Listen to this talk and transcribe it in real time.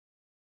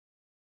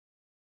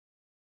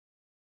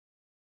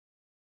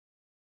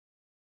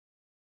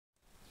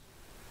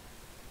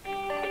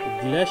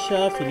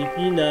Iglesia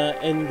Filipina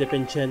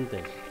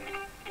Independiente,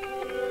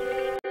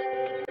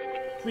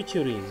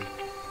 featuring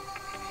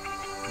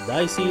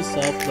Diocese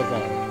of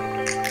Davao.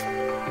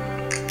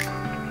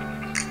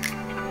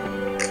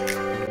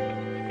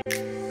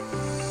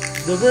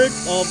 The work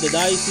of the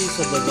Diocese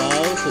of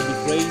Davao could be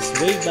traced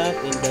way back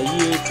in the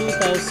year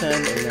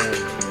 2009.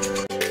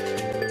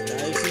 The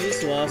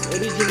diocese was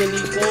originally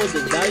called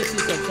the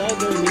Diocese of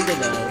Southern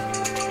Mindanao,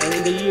 and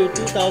in the year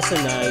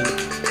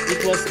 2009,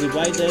 it was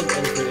divided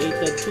and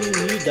created two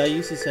new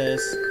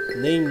dioceses,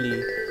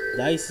 namely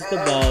Diocese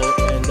of Davao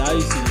and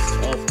Diocese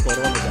of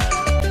Coronadal.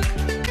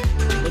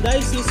 The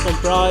diocese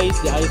comprised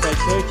the Ifat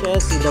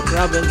churches in the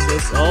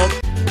provinces of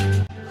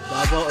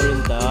Davao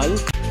Oriental,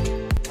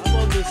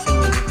 Davao del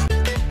Sur,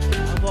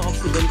 Davao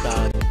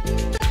Occidental,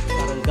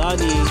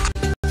 Sarangani,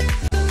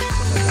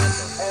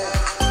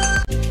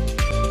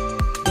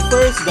 The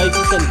first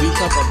diocesan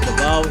bishop of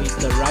Davao is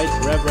the Right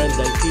Reverend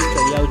Delphine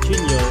Callao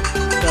Jr.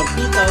 from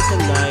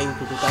 2009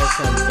 to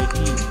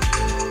 2013.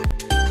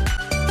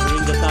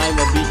 During the time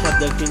of Bishop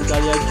Delphine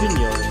Callao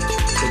Jr.,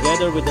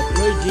 together with the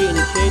clergy,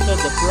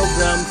 initiated the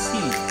program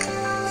SEED,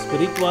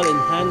 Spiritual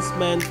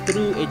Enhancement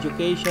Through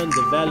Education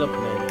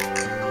Development,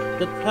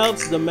 that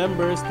helps the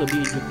members to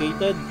be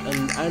educated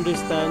and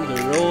understand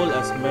their role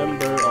as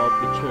member of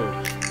the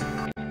church.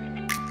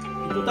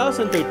 In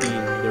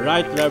 2013, the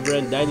Right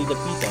Reverend Danny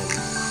Dapitan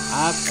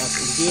acted as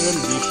interim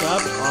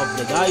bishop of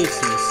the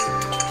diocese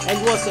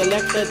and was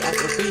elected as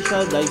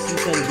official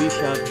diocesan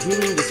bishop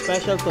during the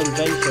special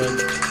convention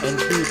in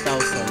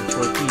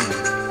 2014.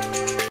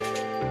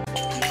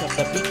 Bishop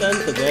Dapitan,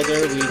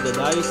 together with the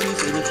diocese,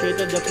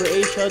 initiated the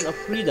creation of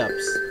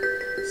REDAPS,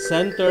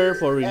 Center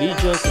for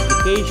Religious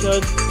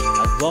Education,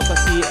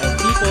 Advocacy and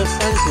People's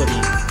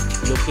Sanctuary,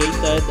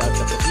 located at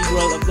the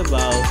Cathedral of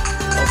Davao,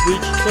 of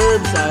which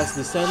serves as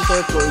the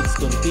center for its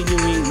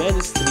continuing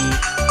ministry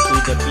to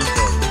the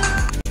people.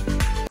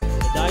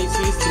 The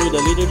diocese, through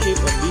the leadership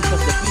of Bishop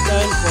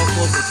Dapitan,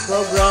 focused its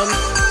programs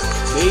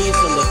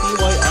based on the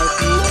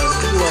TYRP and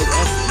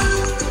TYSP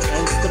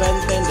and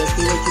strengthened the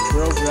stewardship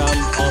program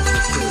of the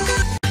church.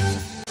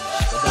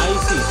 The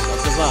Diocese of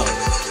Davao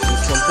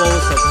is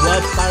composed of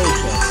 12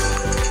 parishes,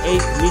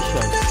 8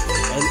 missions,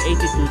 and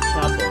 82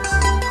 chapels.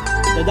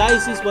 The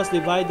diocese was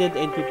divided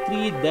into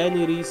 3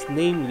 deaneries,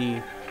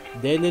 namely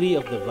Deanery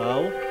of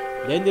Davao,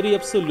 Deanery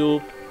of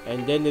Sulup,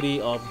 and Deanery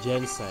of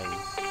Jensen.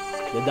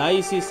 The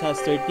diocese has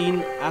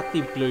 13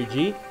 active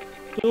clergy,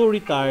 2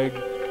 retired,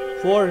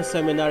 4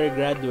 seminary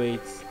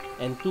graduates,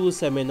 and 2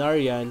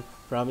 seminarian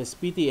from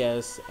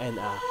SPTS and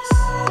ACTS.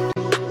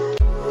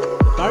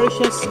 The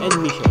parishes and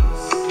missions.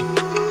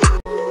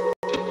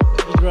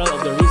 Cathedral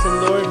of the Risen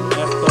Lord,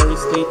 F. Torres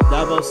Street,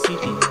 Davao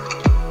City.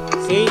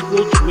 St.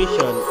 Luke's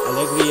Mission,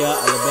 Alegria,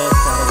 Alabes,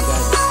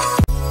 Sarangani.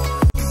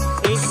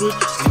 St.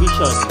 Luke's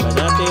Mission,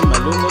 Banate,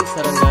 Malungon,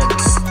 Sarangani.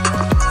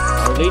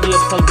 Our Lady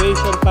of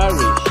Salvation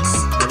Parish,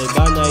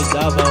 Malibanay,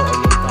 Davao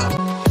Oriental.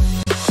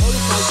 Holy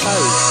Child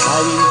Parish,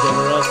 Bawin,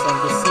 General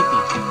Santos City.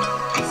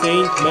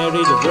 St.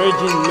 Mary the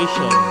Virgin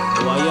Mission,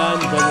 Buayan,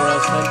 General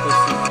Santos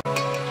City.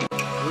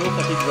 New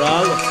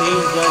Cathedral of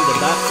St. John the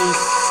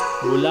Baptist,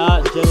 Bula,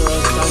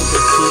 General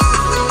Santos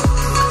City.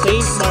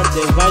 St. Mark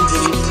the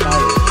Evangelist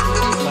Parish,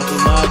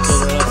 Fatima,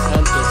 General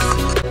Santos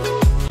City.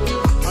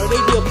 Our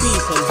Lady of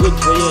Peace and Good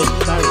Voyage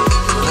Parish,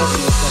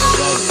 Pasig,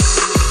 Sarangani.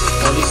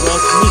 Holy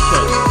Cross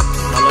Mission,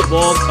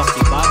 Malabog,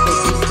 Pakibato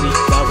District,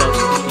 Davao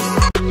City.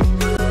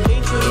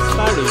 St. Louis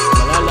Parish,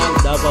 Malalang,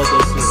 Davao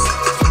del Sur.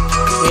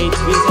 St.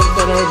 Vincent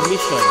Ferrer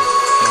Mission,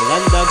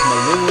 Malandag,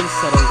 Malungon,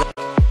 Sarangani.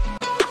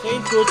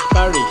 St. Ruth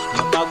Parish,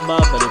 Mapagma,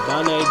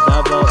 Balibanay,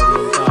 Davao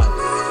Oriental.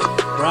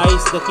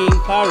 Christ the King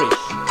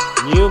Parish,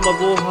 New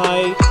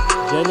Mabuhay,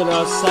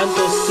 General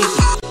Santos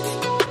City.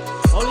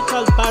 Holy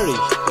Child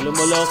Parish,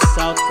 Lumulok,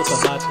 South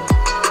Cotabato.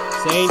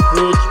 St.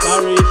 Ruth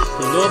Parish,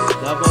 Sulup,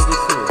 Davao del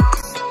Sur.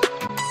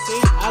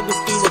 St.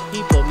 Agustino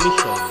People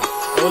Mission,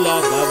 Ola,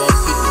 Davao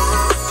City.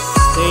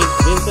 St.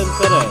 Vincent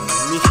Ferrer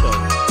Mission,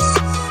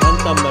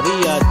 Santa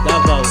Maria,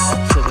 Davao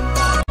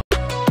Occidental.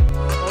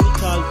 Holy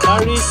Child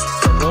Parish,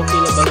 San Roque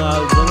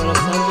Labanal, General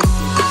Santos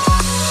City.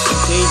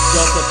 St.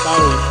 Joseph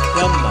Parish,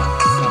 Gamba,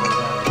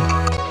 Sarangani.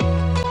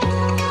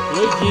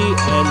 Clergy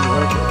and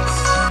workers.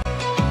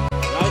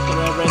 Right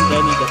Reverend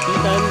Danny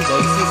Dapitan,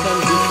 Diocesan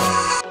Bishop.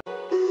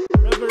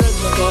 Reverend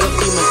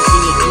Dorothy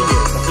Mantequilla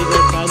Jr.,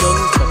 Cathedral Canon,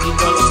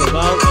 Cathedral of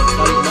Davao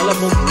and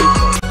Malabog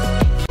Mission.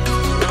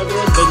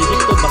 Reverend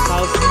Benedicto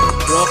Bacals,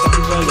 Pro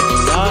Cathedral of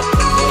Pila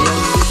and Bayan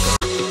Mission.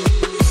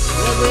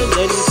 Reverend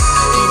Dennis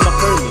C.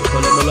 McCurmy,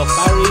 Colomolok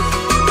Parish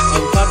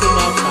and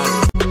Fatima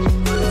Parish.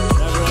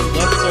 Reverend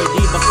Dexter D.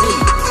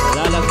 Baculi,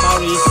 Malalag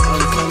Parish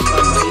and Santa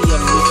Maria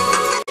Mission.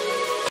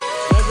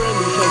 Reverend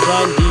Bishop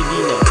John D.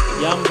 Lina,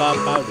 Yamba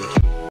Parish.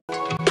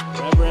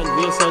 Reverend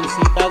Wilson C.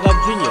 Tagab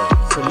Jr.,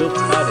 Sulup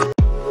Parish.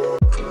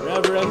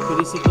 Reverend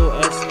Felicito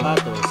S.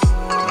 Patos,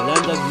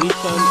 Malandag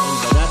Mission and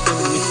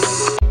Banatong Mission.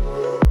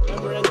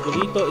 Reverend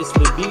Julito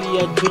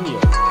Eslevilla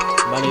Jr.,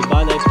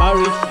 Malibanay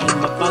Parish and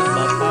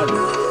Mapagma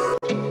Parish.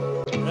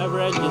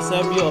 Reverend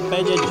Eusebio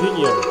Opeña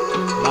Jr.,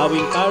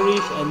 Bawing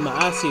Parish and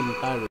Maasim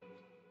Parish.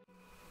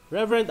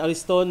 Reverend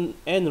Ariston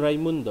N.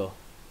 Raimundo,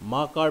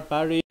 Macar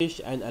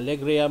Parish and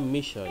Alegria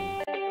Mission.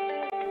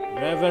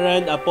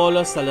 Reverend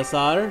Apollo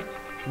Salazar,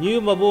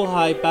 New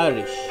Mabuhay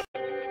Parish.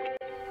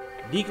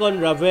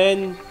 Deacon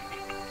Raven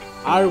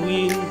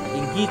Arwin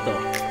Ingito,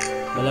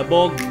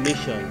 Malabog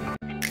Mission.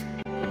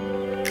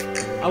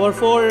 Our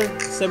 4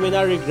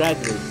 seminary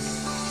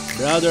graduates,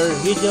 Brother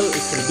Higel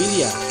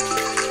Estrevilla,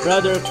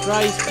 Brother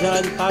Christ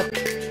John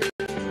Patrick,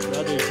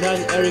 Brother John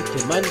Eric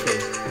Gemante,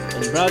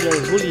 and Brother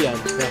Julian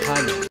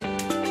Trajano.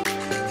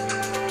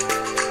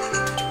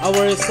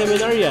 Our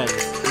seminarians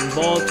in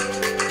both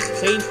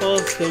St.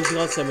 Paul's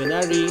Theological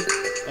Seminary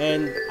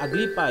and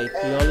Agrippa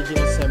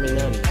Theological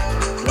Seminary,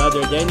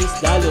 Brother Dennis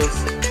Dalos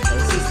and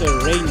Sister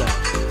Reina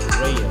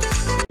Reyes.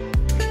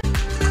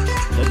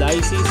 The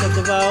Diocese of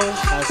Davao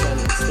has an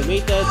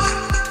estimated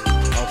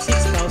of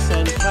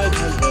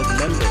 6,500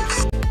 members.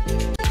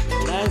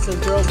 Plans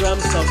and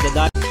programs of the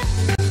Diocese.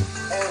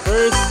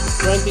 First,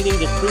 strengthening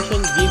the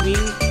Christian giving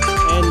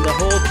and the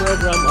whole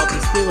program of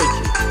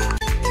stewardship.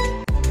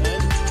 And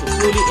to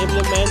fully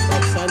implement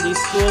of Sunday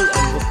School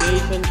and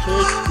Vocation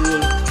Church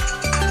School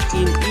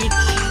in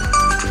each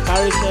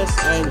parishes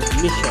and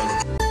mission.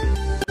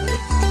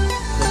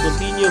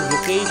 Continue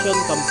vocation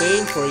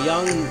campaign for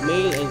young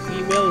male and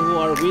female who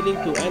are willing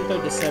to enter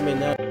the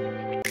seminary.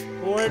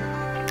 Fourth,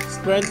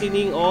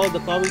 strengthening all the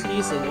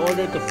committees in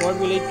order to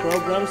formulate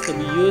programs to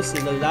be used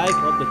in the life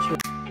of the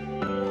church.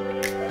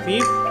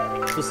 Fifth,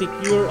 to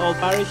secure all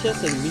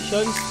parishes and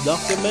missions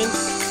documents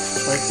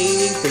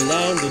pertaining to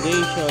land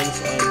donations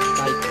and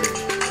tithing.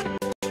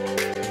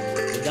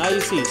 The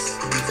diocese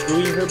is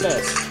doing her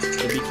best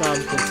to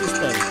become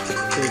consistent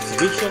to its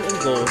vision and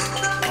goals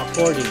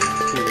according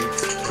to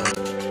its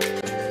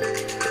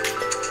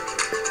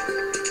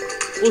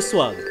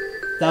Uswag,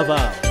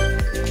 Davao.